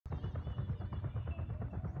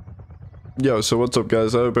Yo, so what's up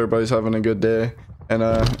guys? I hope everybody's having a good day. And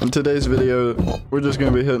in today's video, we're just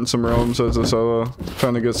gonna be hitting some realms as a solo,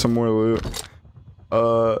 trying to get some more loot.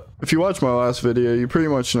 If you watched my last video, you pretty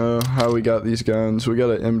much know how we got these guns. We got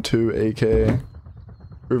an M2 AK.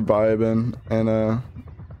 We're vibing, and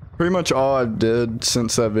pretty much all I did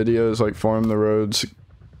since that video is like farm the roads,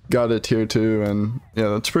 got a tier 2, and yeah,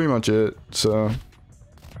 that's pretty much it. So,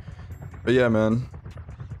 but yeah, man.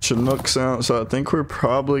 Chinook's out, so I think we're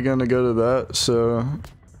probably gonna go to that. So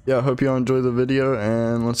yeah, I hope y'all enjoy the video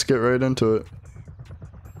and let's get right into it.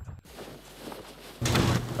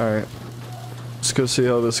 Alright, let's go see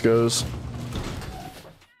how this goes.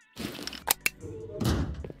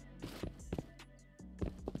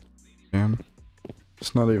 Damn,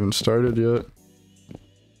 it's not even started yet.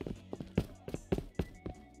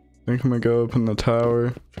 I think I'm gonna go up in the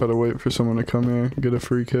tower, try to wait for someone to come here, get a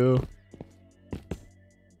free kill.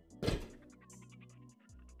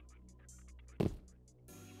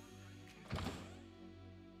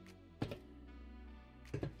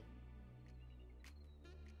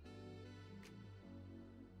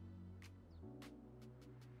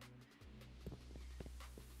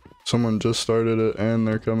 Someone just started it and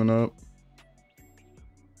they're coming up.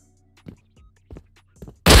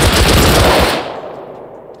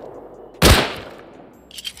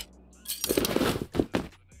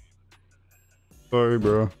 Sorry,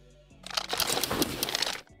 bro.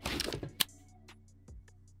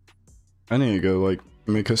 I need to go, like,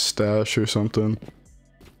 make a stash or something.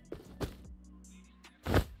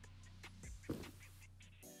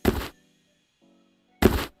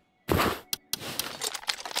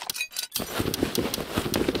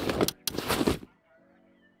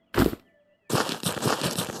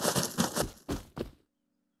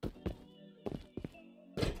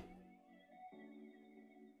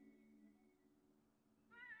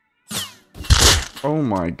 Oh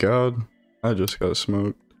my god, I just got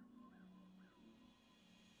smoked.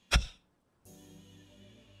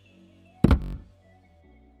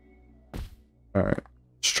 Alright,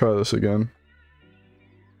 let's try this again.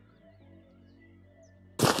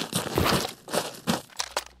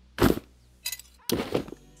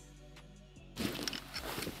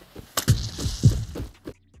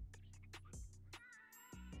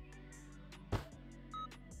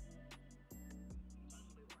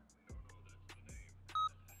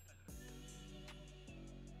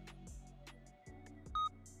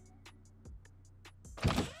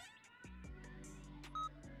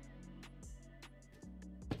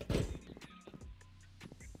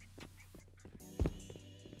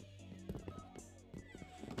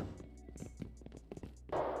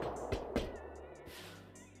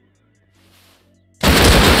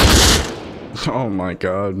 Oh my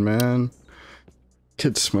god, man.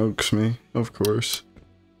 Kid smokes me, of course.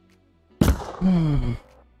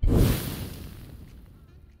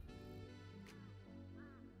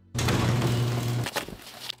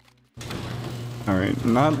 Alright,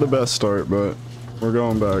 not the best start, but we're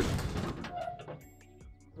going back.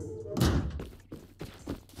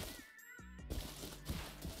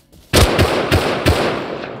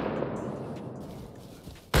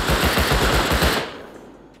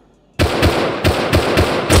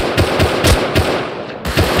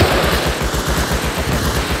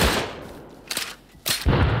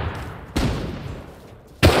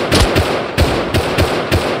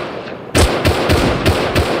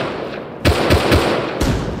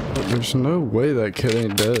 There's no way that kid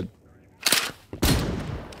ain't dead.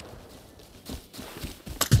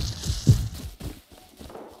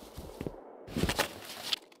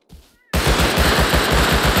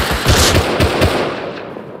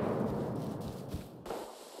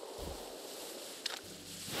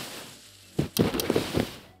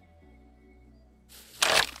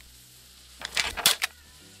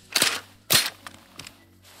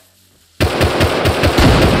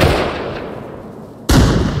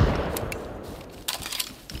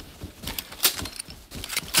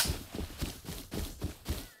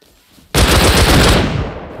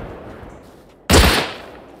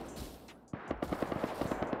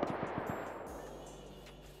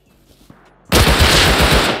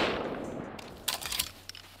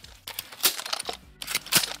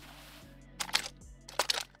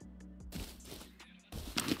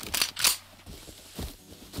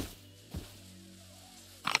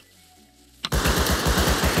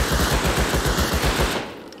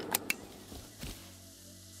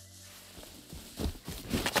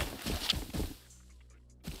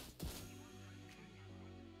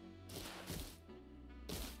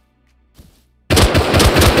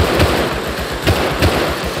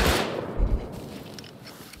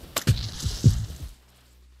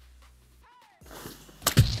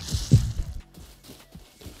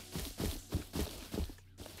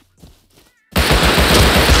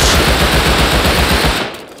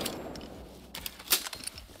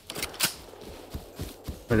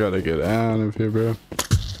 gotta get out of here, bro.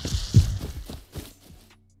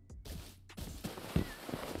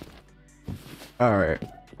 Alright.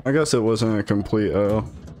 I guess it wasn't a complete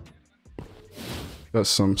L. Got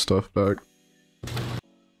some stuff back.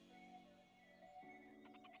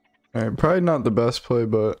 Alright, probably not the best play,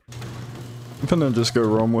 but I'm gonna just go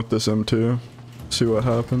roam with this M2. See what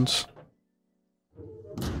happens.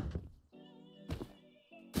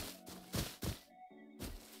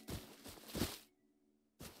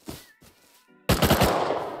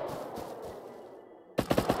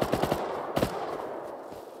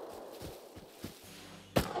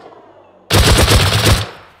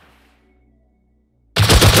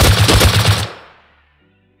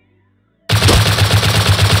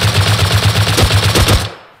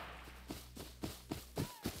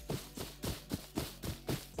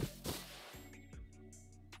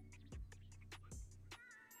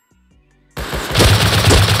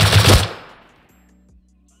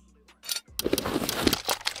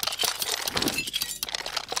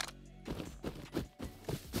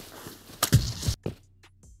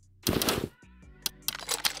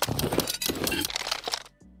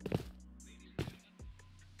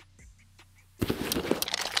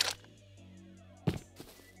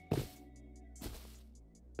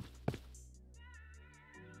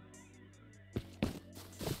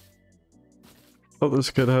 Oh,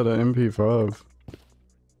 this kid had an MP5.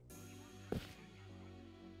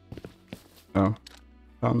 Oh,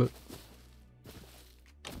 found it.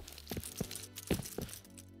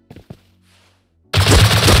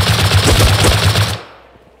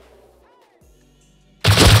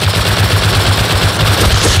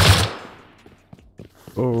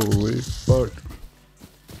 Holy fuck.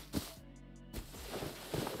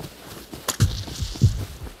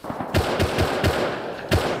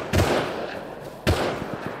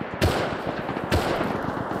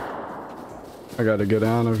 I gotta get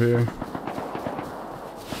out of here.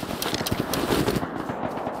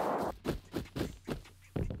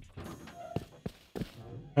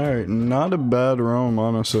 Alright, not a bad roam,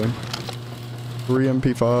 honestly. 3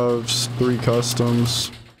 MP5s, 3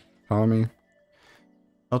 customs. Tommy.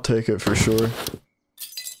 I'll take it for sure.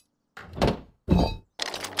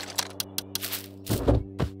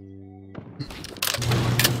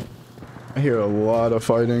 I hear a lot of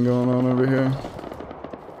fighting going on over here.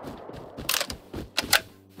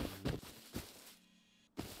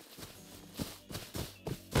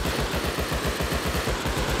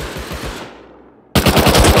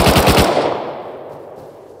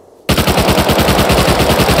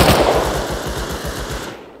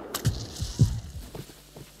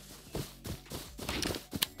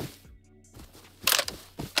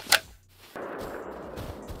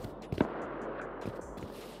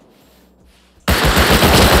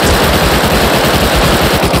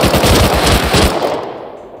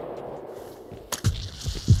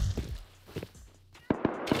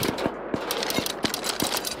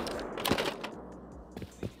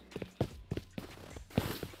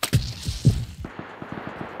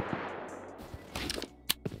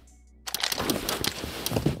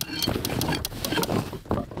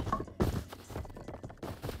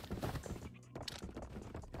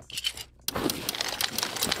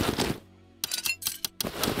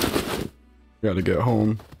 Gotta get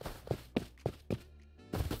home.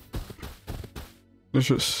 It's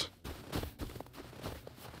just...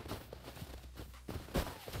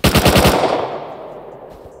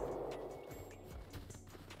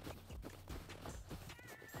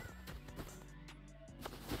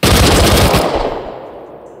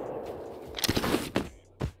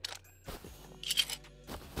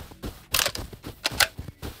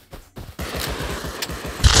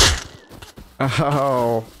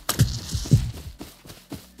 Ow.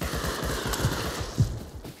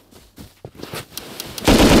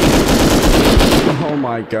 Oh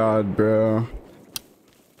my god, bro.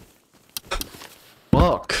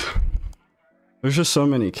 Fuck. There's just so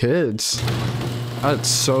many kids. I had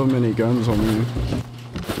so many guns on me.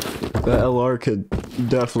 That LR could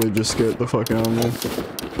definitely just get the fuck out of me.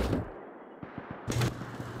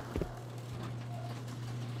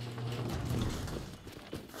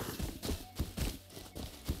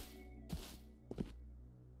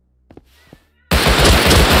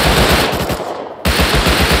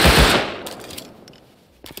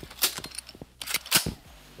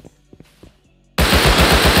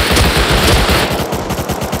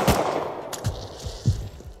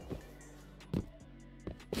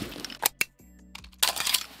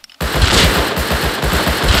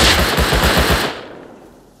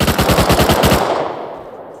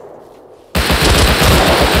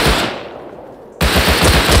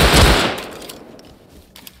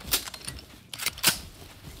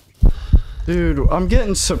 Dude, I'm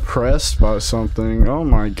getting suppressed by something. Oh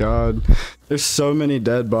my god. There's so many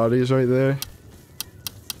dead bodies right there.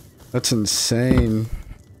 That's insane.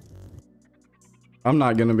 I'm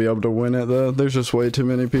not gonna be able to win it though. There's just way too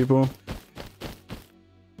many people.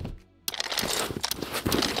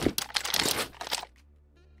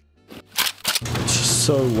 It's just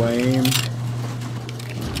so lame.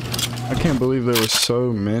 I can't believe there were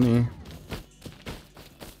so many.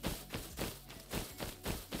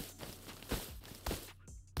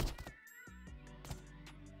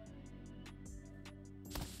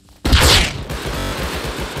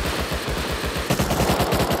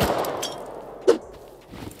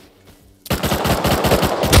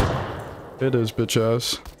 It is, bitch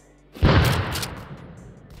ass.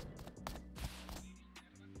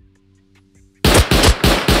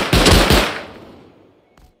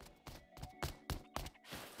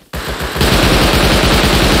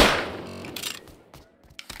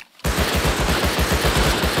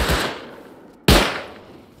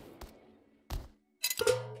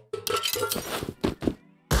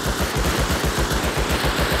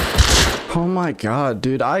 Oh my god,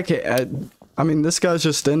 dude, I can't. I mean, this guy's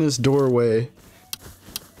just in his doorway.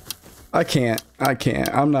 I can't.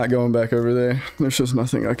 I'm not going back over there. There's just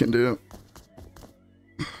nothing I can do.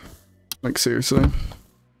 Like, seriously.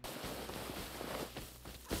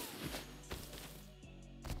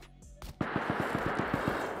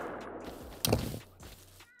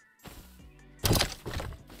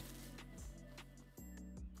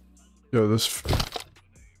 Yo, this...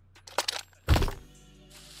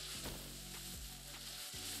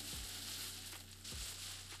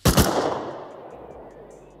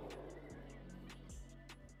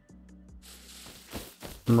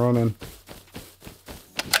 I'm running.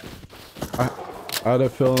 I had a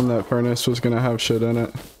feeling that furnace was gonna have shit in it.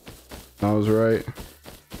 I was right.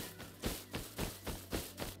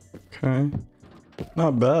 Okay.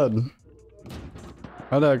 Not bad.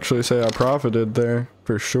 I'd actually say I profited there,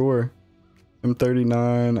 for sure.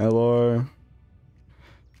 M39, LR,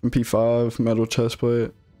 MP5, metal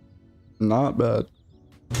chestplate. Not bad.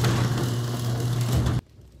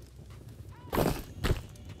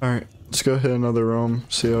 Alright. Let's go hit another room,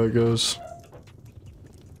 see how it goes.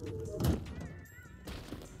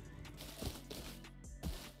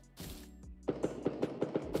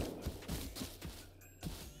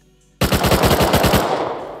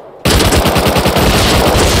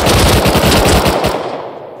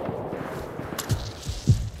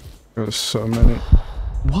 There's so many.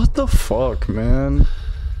 What the fuck, man?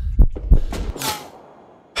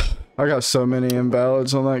 I got so many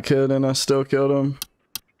invalids on that kid and I still killed him.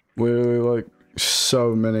 Literally, like,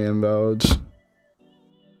 so many invalids.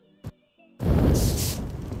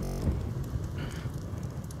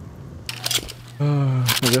 I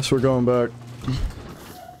guess we're going back.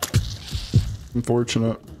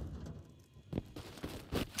 Unfortunate.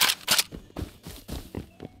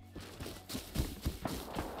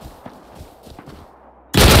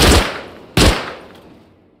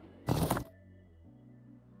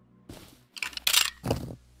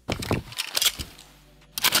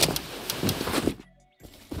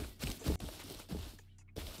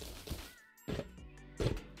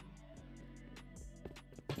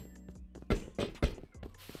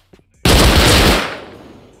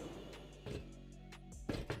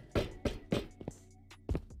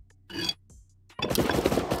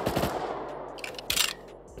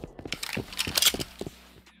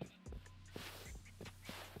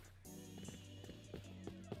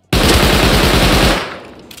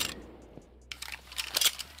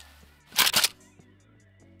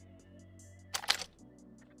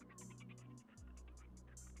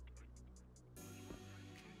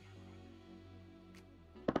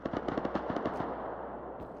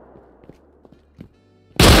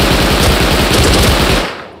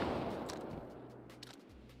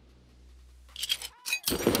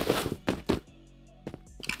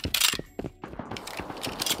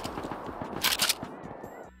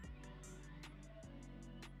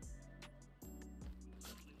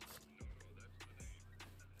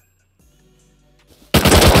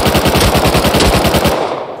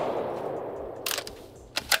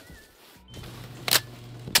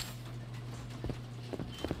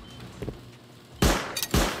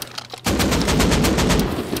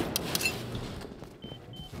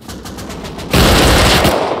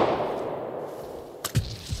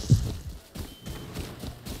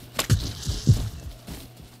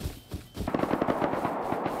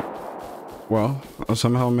 Well, I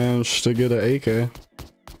somehow managed to get an AK.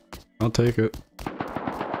 I'll take it.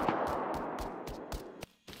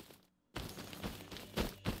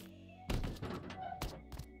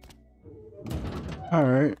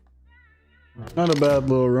 Alright. Not a bad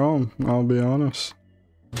little roam, I'll be honest.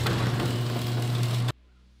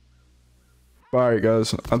 Alright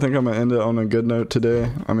guys, I think I'm gonna end it on a good note today.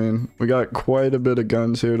 I mean, we got quite a bit of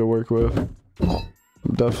guns here to work with.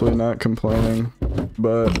 I'm definitely not complaining.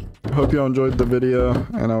 But hope you all enjoyed the video,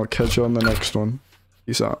 and I'll catch you on the next one.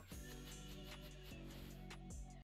 Peace out.